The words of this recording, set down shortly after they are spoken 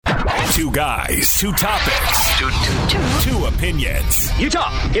Two guys, two topics, two opinions. You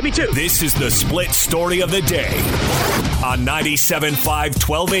talk. Give me two. This is the split story of the day on 97.5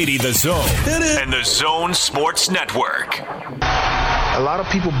 1280 The Zone and The Zone Sports Network. A lot of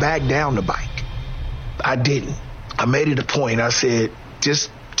people back down the bike. I didn't. I made it a point. I said,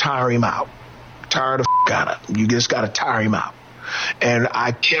 just tire him out. Tire the out of him. You just got to tire him out. And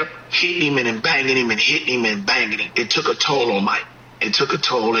I kept hitting him and banging him and hitting him and banging him. It took a toll on Mike. It took a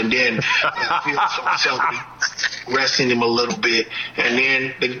toll, and then I feel myself resting him a little bit, and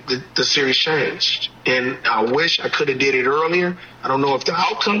then the series changed. And I wish I could have did it earlier. I don't know if the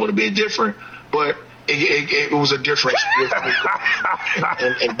outcome would have been different, but it was a difference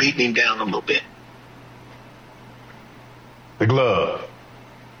and beating him down a little bit. The glove.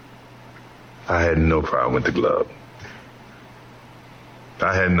 I had no problem with the glove.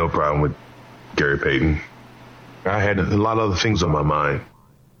 I had no problem with Gary Payton. I had a lot of other things on my mind.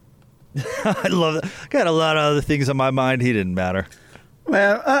 I love it. Got a lot of other things on my mind. He didn't matter.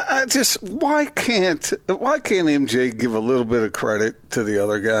 Man, I just why can't MJ give a little bit of credit to the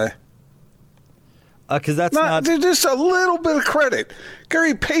other guy? Because that's not just a little bit of credit.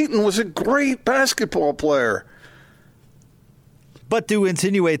 Gary Payton was a great basketball player. But to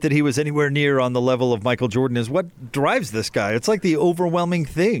insinuate that he was anywhere near on the level of Michael Jordan is what drives this guy. It's like the overwhelming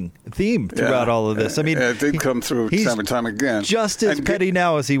theme throughout all of this. I mean, it did come through time and time again. Just as petty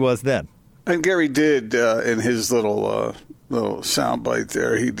now as he was then. And Gary did, in his little soundbite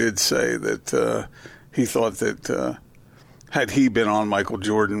there, he did say that he thought that had he been on Michael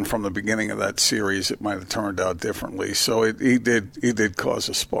Jordan from the beginning of that series, it might have turned out differently. So he did cause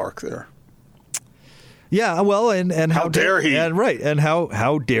a spark there. Yeah, well, and how dare he? And right, and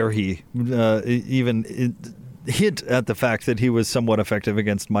how dare he even hint at the fact that he was somewhat effective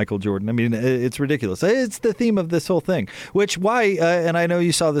against Michael Jordan? I mean, it's ridiculous. It's the theme of this whole thing. And I know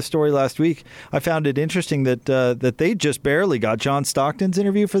you saw the story last week. I found it interesting that they just barely got John Stockton's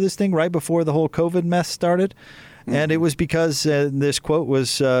interview for this thing right before the whole COVID mess started. Mm-hmm. And it was because this quote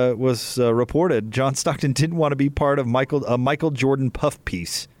was reported. John Stockton didn't want to be part of a Michael Jordan puff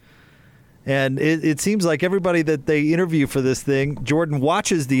piece. And it seems like everybody that they interview for this thing, Jordan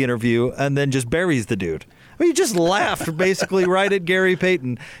watches the interview and then just buries the dude. I mean, he just laughed basically right at Gary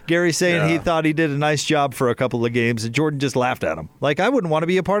Payton. Gary saying he thought he did a nice job for a couple of games, and Jordan just laughed at him. Like, I wouldn't want to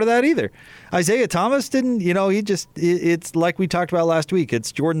be a part of that either. Isaiah Thomas didn't, it's like we talked about last week.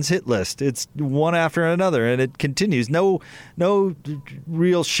 It's Jordan's hit list. It's one after another, and it continues. No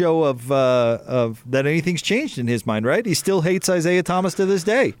real show of that anything's changed in his mind, right? He still hates Isaiah Thomas to this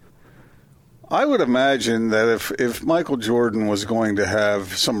day. I would imagine that if Michael Jordan was going to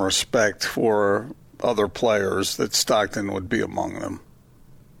have some respect for other players, that Stockton would be among them.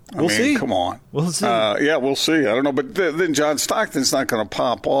 We'll see. Come on. We'll see. We'll see. I don't know. But then John Stockton's not going to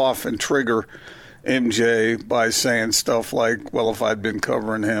pop off and trigger MJ by saying stuff like, well, if I'd been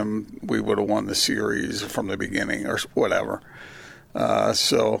covering him, we would have won the series from the beginning or whatever.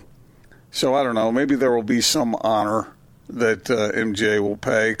 So I don't know. Maybe there will be some honor that MJ will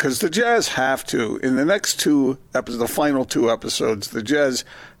pay, because the Jazz have to, in the next the final two episodes, the Jazz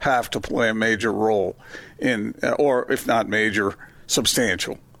have to play a major role in, or if not major,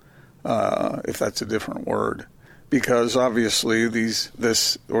 substantial, if that's a different word, because obviously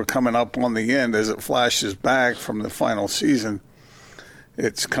we're coming up on the end as it flashes back from the final season.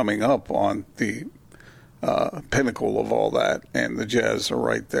 It's coming up on the pinnacle of all that, and the Jazz are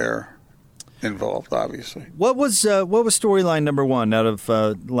right there involved, obviously. What was storyline number one out of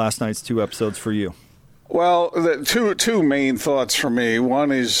last night's two episodes for you? Well, the two main thoughts for me.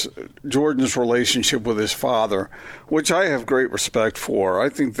 One is Jordan's relationship with his father, which I have great respect for. I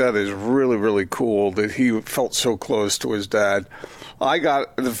think that is really, really cool that he felt so close to his dad. I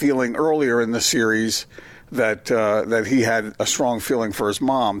got the feeling earlier in the series that he had a strong feeling for his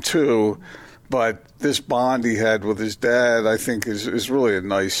mom too, but this bond he had with his dad, I think, is really a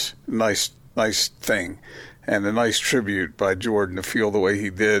nice thing, and a nice tribute by Jordan to feel the way he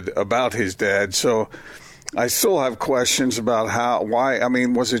did about his dad. So I still have questions about why. I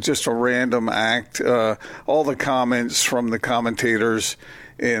mean, was it just a random act? All the comments from the commentators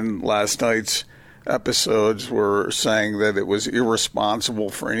in last night's episodes were saying that it was irresponsible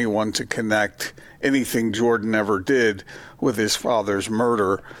for anyone to connect anything Jordan ever did with his father's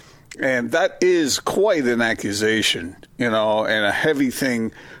murder. And that is quite an accusation, and a heavy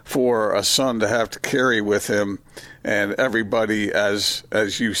thing for a son to have to carry with him. And everybody, as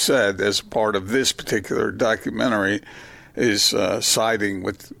you said, as part of this particular documentary, is siding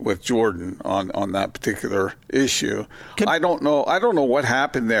with Jordan on that particular issue. I don't know what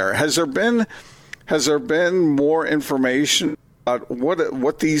happened there. Has there been more information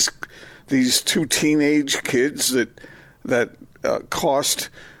what these two teenage kids that cost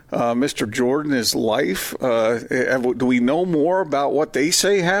Mr. Jordan his life? Do we know more about what they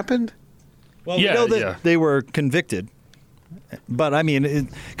say happened? Well, we know that they were convicted. But, I mean,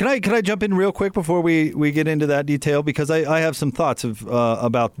 can I jump in real quick before we get into that detail? Because I have some thoughts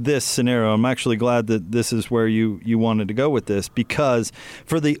about this scenario. I'm actually glad that this is where you wanted to go with this, because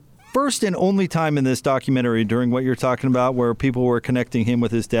for the first and only time in this documentary during what you're talking about, where people were connecting him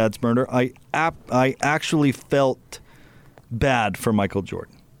with his dad's murder, I actually felt bad for Michael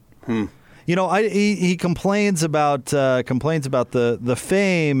Jordan. You know, he complains about the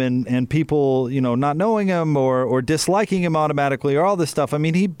fame and people, you know, not knowing him or disliking him automatically or all this stuff. I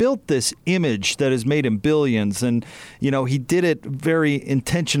mean, he built this image that has made him billions, and you know, he did it very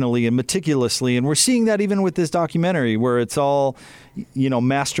intentionally and meticulously, and we're seeing that even with this documentary where it's all, you know,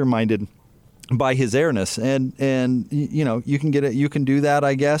 masterminded by his airness, and you know, you can do that,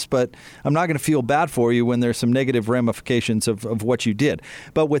 I guess, but I'm not going to feel bad for you when there's some negative ramifications of what you did.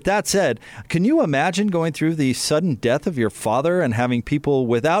 But with that said, can you imagine going through the sudden death of your father and having people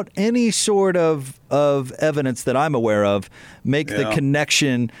without any sort of evidence that I'm aware of make the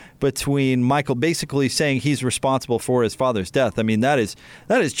connection between Michael basically saying he's responsible for his father's death? I mean, that is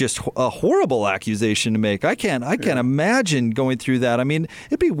just a horrible accusation to make. I can't imagine going through that. I mean,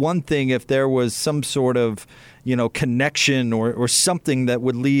 it'd be one thing if there was some sort of, you know, connection or something that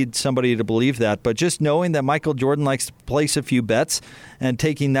would lead somebody to believe that. But just knowing that Michael Jordan likes to place a few bets and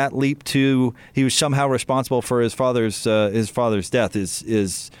taking that leap to he was somehow responsible for his father's death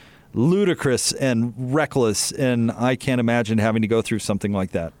is ludicrous and reckless, and I can't imagine having to go through something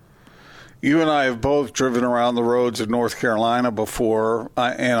like that. You and I have both driven around the roads of North Carolina before,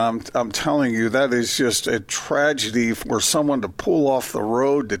 and I'm telling you, that is just a tragedy for someone to pull off the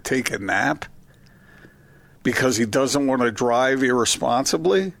road to take a nap because he doesn't want to drive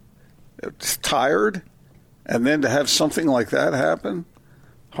irresponsibly, it's tired, and then to have something like that happen,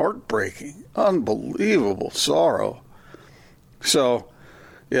 heartbreaking, unbelievable sorrow. So,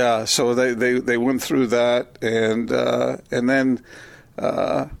 yeah, so they went through that, and then.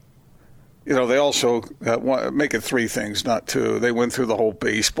 You know, they also make it three things, not two. They went through the whole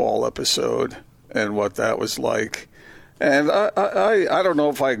baseball episode and what that was like. And I don't know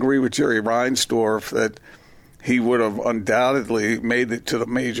if I agree with Jerry Reinsdorf that he would have undoubtedly made it to the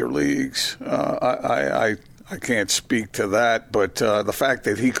major leagues. I can't speak to that, but the fact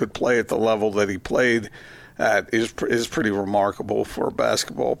that he could play at the level that he played at is pretty remarkable for a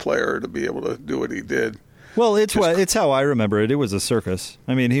basketball player to be able to do what he did. Well, it's how I remember it. It was a circus.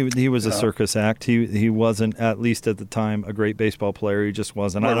 I mean, he was a circus act. He wasn't, at least at the time, a great baseball player. He just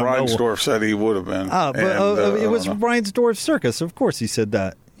wasn't. But Reinsdorf said he would have been. It was Reinsdorf's circus. Of course he said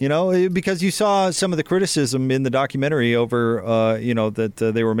that. You know, because you saw some of the criticism in the documentary over, you know, that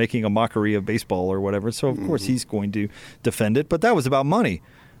they were making a mockery of baseball or whatever. So, of course, he's going to defend it. But that was about money.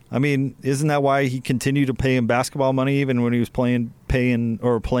 I mean, isn't that why he continued to pay him basketball money even when he was playing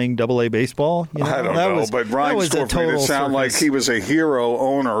Double-A baseball? You know, I don't know, but Reinsdorf made it sound like he was a hero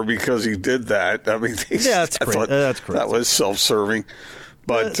owner because he did that. I mean, that's crazy. That's crazy. That was self-serving.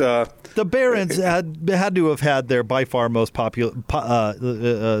 But the Barons had to have had their by far most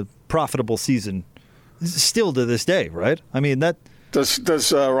profitable season, still to this day, right? I mean, that does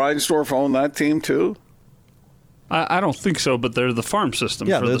Reinsdorf own that team too? I don't think so, but they're the farm system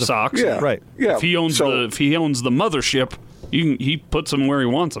for the Sox. Yeah, right. Yeah. If he owns the mothership, he puts them where he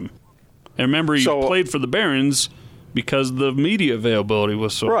wants them. And remember, he played for the Barons because the media availability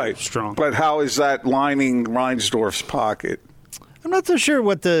was so strong. But how is that lining Reinsdorf's pocket? I'm not so sure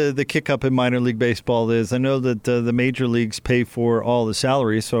what the kick-up in minor league baseball is. I know that the major leagues pay for all the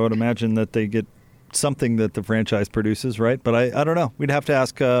salaries, so I would imagine that they get something that the franchise produces, right? But I don't know. We'd have to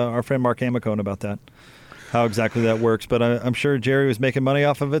ask our friend Mark Amicone about that, how exactly that works. But I'm sure Jerry was making money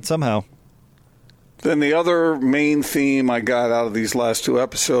off of it somehow. Then the other main theme I got out of these last two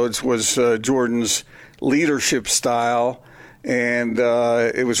episodes was Jordan's leadership style, and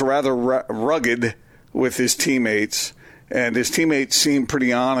it was rather rugged with his teammates. And his teammates seemed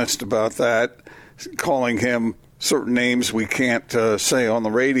pretty honest about that, calling him certain names we can't say on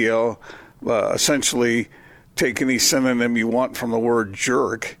the radio, essentially take any synonym you want from the word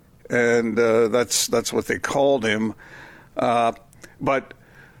jerk. And that's what they called him. But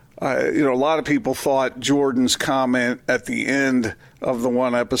a lot of people thought Jordan's comment at the end of the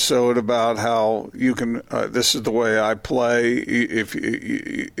one episode about how you can, this is the way I play. If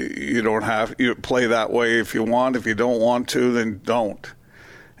you don't have, you play that way if you want. If you don't want to, then don't.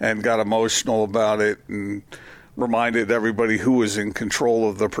 And got emotional about it and reminded everybody who was in control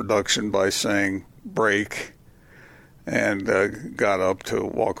of the production by saying break. and got up to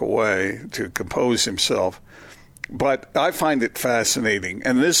walk away to compose himself. But I find it fascinating,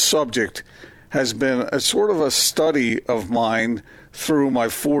 and this subject has been a sort of a study of mine through my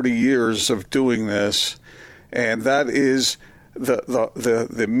 40 years of doing this, and that is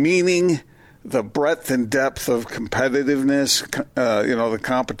the meaning, the breadth and depth of competitiveness, the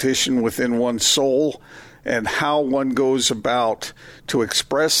competition within one's soul, and how one goes about to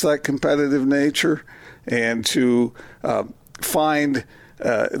express that competitive nature and to find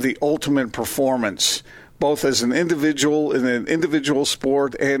the ultimate performance, both as an individual in an individual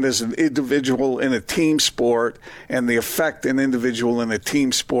sport and as an individual in a team sport, and the effect an individual in a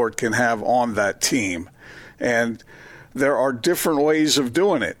team sport can have on that team. And there are different ways of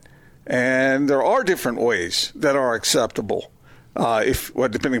doing it, and there are different ways that are acceptable.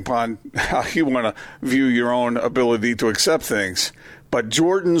 Depending upon how you want to view your own ability to accept things. But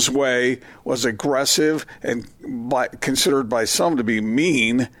Jordan's way was aggressive and considered by some to be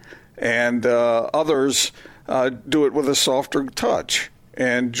mean, and others do it with a softer touch.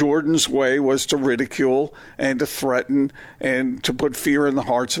 And Jordan's way was to ridicule and to threaten and to put fear in the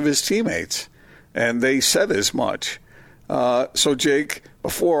hearts of his teammates. And they said as much. So, Jake,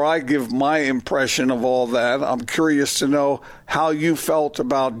 before I give my impression of all that, I'm curious to know how you felt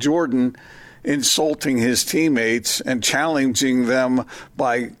about Jordan insulting his teammates and challenging them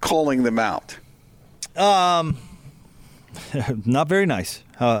by calling them out. Not very nice.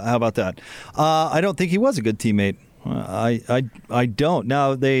 How about that? I don't think he was a good teammate. I don't.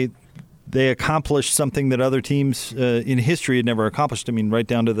 Now, they accomplished something that other teams in history had never accomplished. I mean, right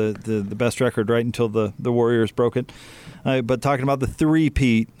down to the best record, right until the Warriors broke it. But talking about the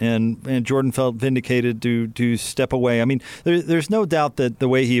three-peat, and Jordan felt vindicated to step away. I mean, there's no doubt that the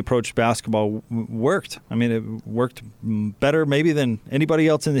way he approached basketball worked. I mean, it worked better maybe than anybody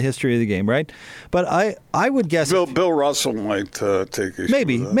else in the history of the game, right? But I would guess Bill Russell might take issue with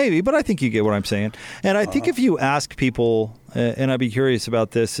that. Maybe, but I think you get what I'm saying. And I think if you ask people, and I'd be curious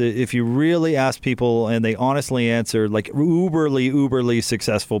about this, if you really ask people and they honestly answer, like uberly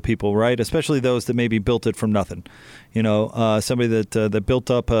successful people, right? Especially those that maybe built it from nothing. Somebody that built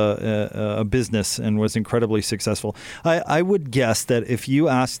up a business and was incredibly successful. I would guess that if you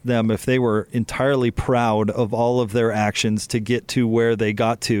asked them if they were entirely proud of all of their actions to get to where they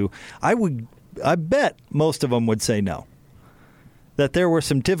got to, I bet most of them would say no. That there were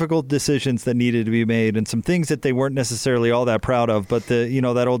some difficult decisions that needed to be made and some things that they weren't necessarily all that proud of. But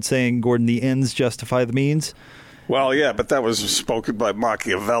that old saying, Gordon, the ends justify the means. Well, yeah, but that was spoken by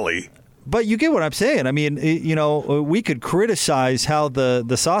Machiavelli. But you get what I'm saying. I mean, we could criticize how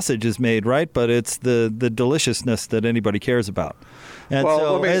the sausage is made, right? But it's the deliciousness that anybody cares about. And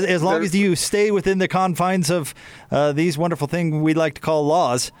as long as you stay within the confines of these wonderful things we like to call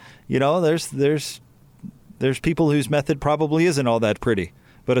laws, there's people whose method probably isn't all that pretty,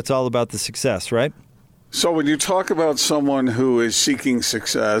 but it's all about the success, right? So when you talk about someone who is seeking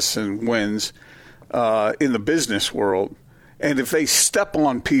success and wins in the business world, and if they step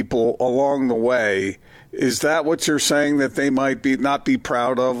on people along the way, is that what you're saying that they might not be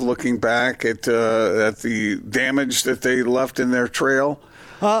proud of, looking back at the damage that they left in their trail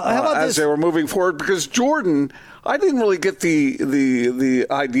as they were moving forward? Because Jordan, I didn't really get the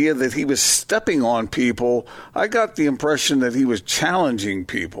idea that he was stepping on people. I got the impression that he was challenging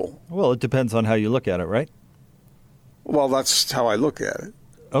people. Well, it depends on how you look at it, right? Well, that's how I look at it.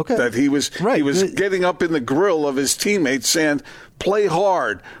 Okay. That he was getting up in the grill of his teammates saying, play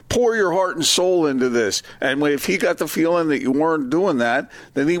hard, pour your heart and soul into this. And if he got the feeling that you weren't doing that,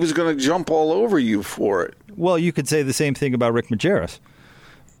 then he was going to jump all over you for it. Well, you could say the same thing about Rick Majerus.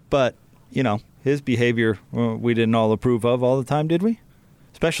 But, his behavior we didn't all approve of all the time, did we?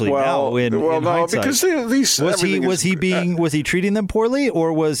 Especially now in hindsight. Because these was he treating them poorly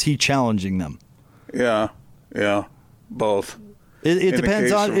or was he challenging them? Yeah, both. It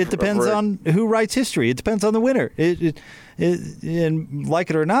depends on who writes history. It depends on the winner. And like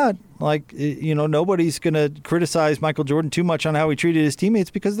it or not, nobody's going to criticize Michael Jordan too much on how he treated his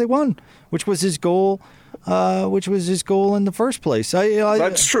teammates because they won, which was his goal. In the first place.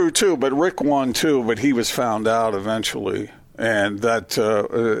 That's true too. But Rick won too. But he was found out eventually, and that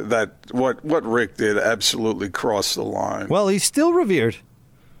what Rick did absolutely crossed the line. Well, he's still revered.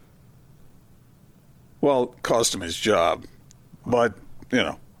 Well, it cost him his job. But,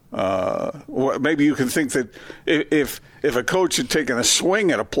 maybe you can think that if a coach had taken a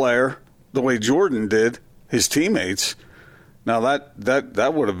swing at a player the way Jordan did, his teammates, now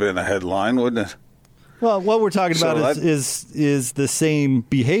that would have been a headline, wouldn't it? Well, what we're talking about is the same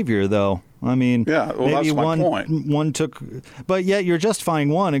behavior, though. I mean, maybe that's my point. One took, but yet you're justifying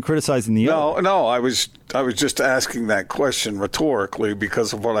one and criticizing the other. No, I was just asking that question rhetorically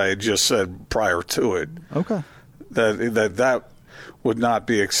because of what I had just said prior to it. Okay, that would not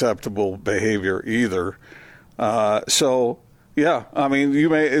be acceptable behavior either. So, yeah, I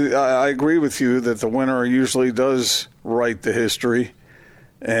mean, I agree with you that the winner usually does write the history.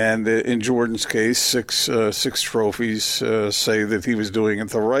 And in Jordan's case, six trophies say that he was doing it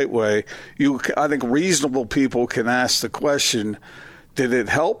the right way. I think reasonable people can ask the question, did it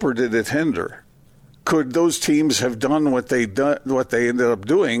help or did it hinder? Could those teams have done what they ended up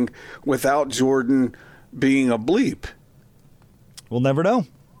doing without Jordan being a bleep? We'll never know.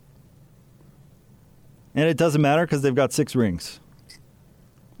 And it doesn't matter because they've got 6 rings.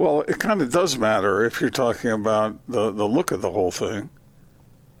 Well, it kind of does matter if you're talking about the look of the whole thing.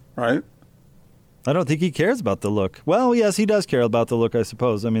 Right? I don't think he cares about the look. Well, yes, he does care about the look, I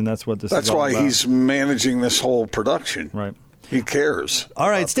suppose. I mean, that's what this is all about. That's why he's managing this whole production. Right. He cares. All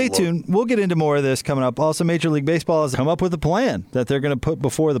right, stay tuned. We'll get into more of this coming up. Also, Major League Baseball has come up with a plan that they're going to put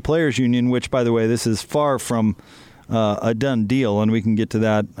before the Players Union, which, by the way, this is far from a done deal, and we can get to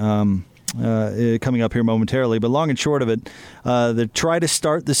that coming up here momentarily. But long and short of it, they try to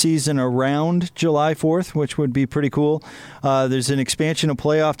start the season around July 4th, which would be pretty cool. There's an expansion of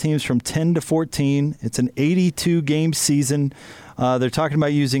playoff teams from 10 to 14. It's an 82-game season. They're talking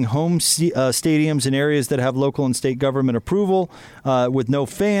about using home stadiums in areas that have local and state government approval with no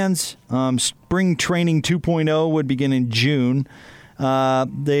fans. Spring Training 2.0 would begin in June.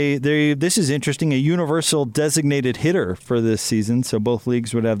 This is interesting. A universal designated hitter for this season, so both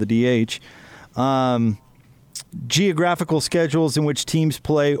leagues would have the DH. Geographical schedules in which teams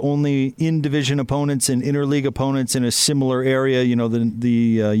play only in-division opponents and interleague opponents in a similar area,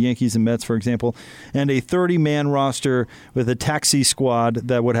 the Yankees and Mets, for example, and a 30-man roster with a taxi squad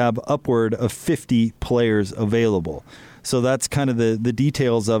that would have upward of 50 players available. So that's kind of the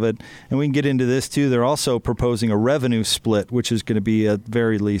details of it. And we can get into this, too. They're also proposing a revenue split, which is going to be, at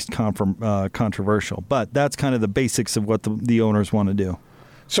very least, controversial. But that's kind of the basics of what the owners want to do.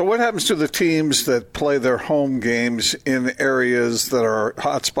 So what happens to the teams that play their home games in areas that are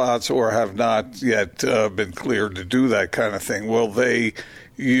hotspots or have not yet been cleared to do that kind of thing? Will they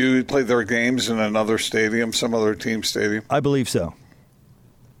play their games in another stadium, some other team stadium? I believe so.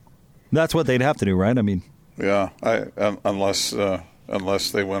 That's what they'd have to do, right? I mean... Yeah, unless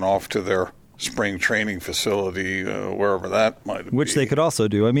they went off to their spring training facility, wherever that might be. Which they could also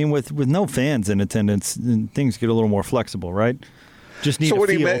do. I mean, with no fans in attendance, things get a little more flexible, right? Just need so a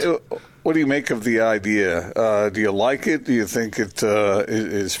field. What do you make of the idea? Do you like it? Do you think it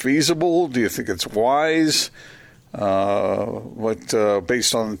is feasible? Do you think it's wise? Based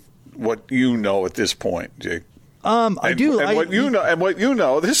on what you know at this point, Jake? What you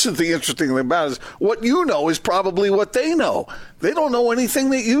know, this is the interesting thing about it, is what you know is probably what they know. They don't know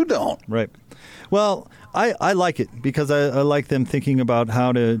anything that you don't. Right. Well, I like it because I like them thinking about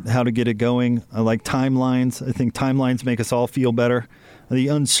how to get it going. I like timelines. I think timelines make us all feel better. The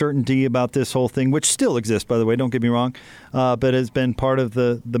uncertainty about this whole thing, which still exists, by the way, don't get me wrong, but has been part of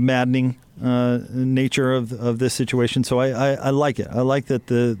the maddening nature of this situation. So I like it. I like that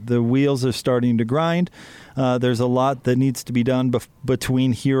the wheels are starting to grind. There's a lot that needs to be done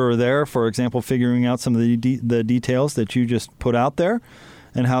between here or there. For example, figuring out some of the details that you just put out there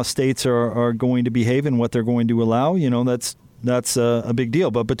and how states are going to behave and what they're going to allow. That's a big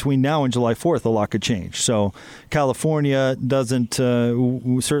deal. But between now and July 4th, a lot could change. So California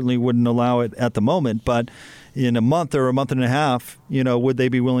certainly wouldn't allow it at the moment. But in a month or a month and a half, would they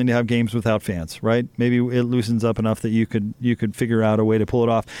be willing to have games without fans, right? Maybe it loosens up enough that you could figure out a way to pull it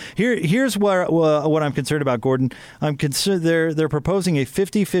off. Here's what I'm concerned about, Gordon. I'm concerned they're proposing a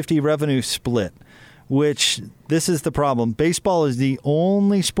 50-50 revenue split, which this is the problem. Baseball is the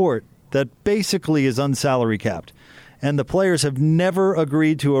only sport that basically is unsalary capped. And the players have never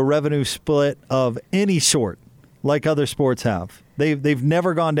agreed to a revenue split of any sort like other sports have. They've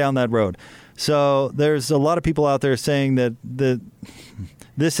never gone down that road. So there's a lot of people out there saying that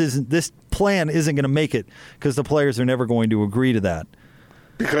this plan isn't going to make it because the players are never going to agree to that.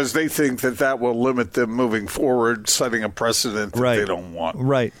 Because they think that will limit them moving forward, setting a precedent that they don't want.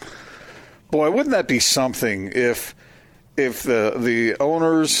 Right. Boy, wouldn't that be something if the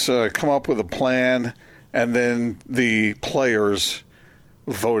owners come up with a plan and then the players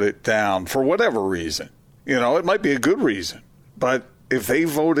vote it down for whatever reason. It might be a good reason. But if they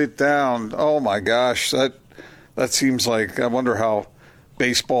vote it down, oh, my gosh, that seems like, I wonder how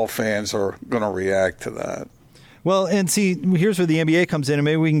baseball fans are going to react to that. Well, and see, here's where the NBA comes in, and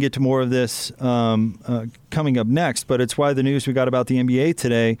maybe we can get to more of this coming up next, but it's why the news we got about the NBA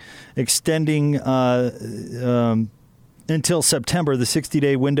today, extending until September, the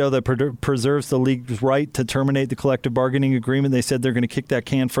 60-day window that preserves the league's right to terminate the collective bargaining agreement. They said they're going to kick that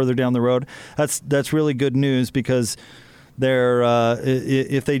can further down the road. That's really good news because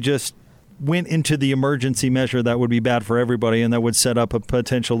if they just went into the emergency measure, that would be bad for everybody, and that would set up a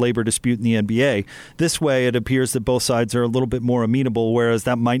potential labor dispute in the NBA. This way, it appears that both sides are a little bit more amenable, whereas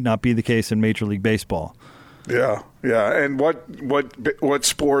that might not be the case in Major League Baseball. Yeah. And what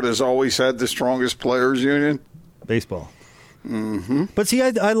sport has always had the strongest players union? Baseball. Mm-hmm. But see,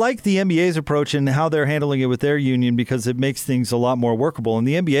 I like the NBA's approach and how they're handling it with their union because it makes things a lot more workable. And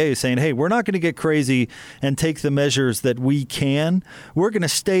the NBA is saying, hey, we're not going to get crazy and take the measures that we can. We're going to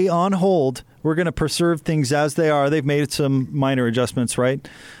stay on hold. We're going to preserve things as they are. They've made some minor adjustments, right?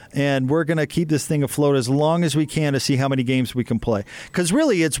 And we're going to keep this thing afloat as long as we can to see how many games we can play. Because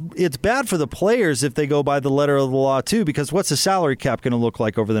really, it's bad for the players if they go by the letter of the law, too, because what's the salary cap going to look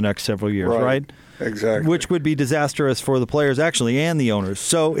like over the next several years, right? Exactly. Which would be disastrous for the players, actually, and the owners.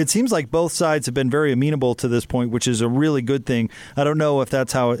 So it seems like both sides have been very amenable to this point, which is a really good thing. I don't know if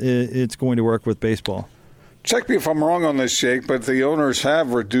that's how it's going to work with baseball. Check me if I'm wrong on this, Jake, but the owners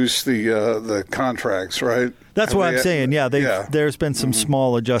have reduced the contracts, right? That's what I'm saying. Yeah, there's been some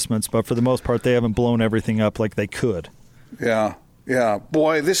small adjustments, but for the most part, they haven't blown everything up like they could. Yeah.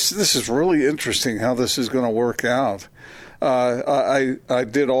 Boy, this is really interesting how this is going to work out. I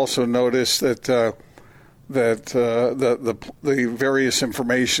did also notice that the various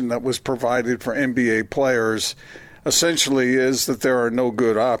information that was provided for NBA players essentially is that there are no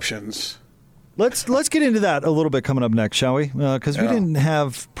good options. Let's get into that a little bit coming up next, shall we? Because we didn't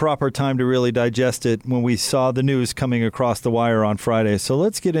have proper time to really digest it when we saw the news coming across the wire on Friday. So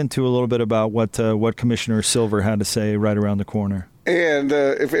let's get into a little bit about what Commissioner Silver had to say right around the corner. And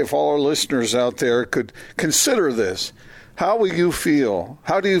if all our listeners out there could consider this, how will you feel?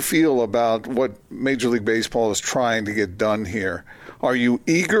 How do you feel about what Major League Baseball is trying to get done here? Are you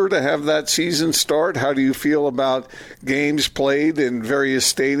eager to have that season start? How do you feel about games played in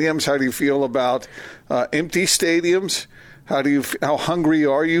various stadiums? How do you feel about empty stadiums? How hungry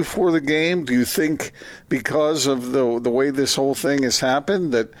are you for the game? Do you think because of the way this whole thing has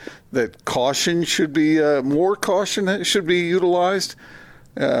happened that caution should be more caution should be utilized?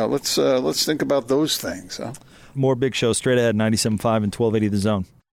 Let's think about those things. Huh? More Big Show straight ahead, 97.5 and 1280 The Zone.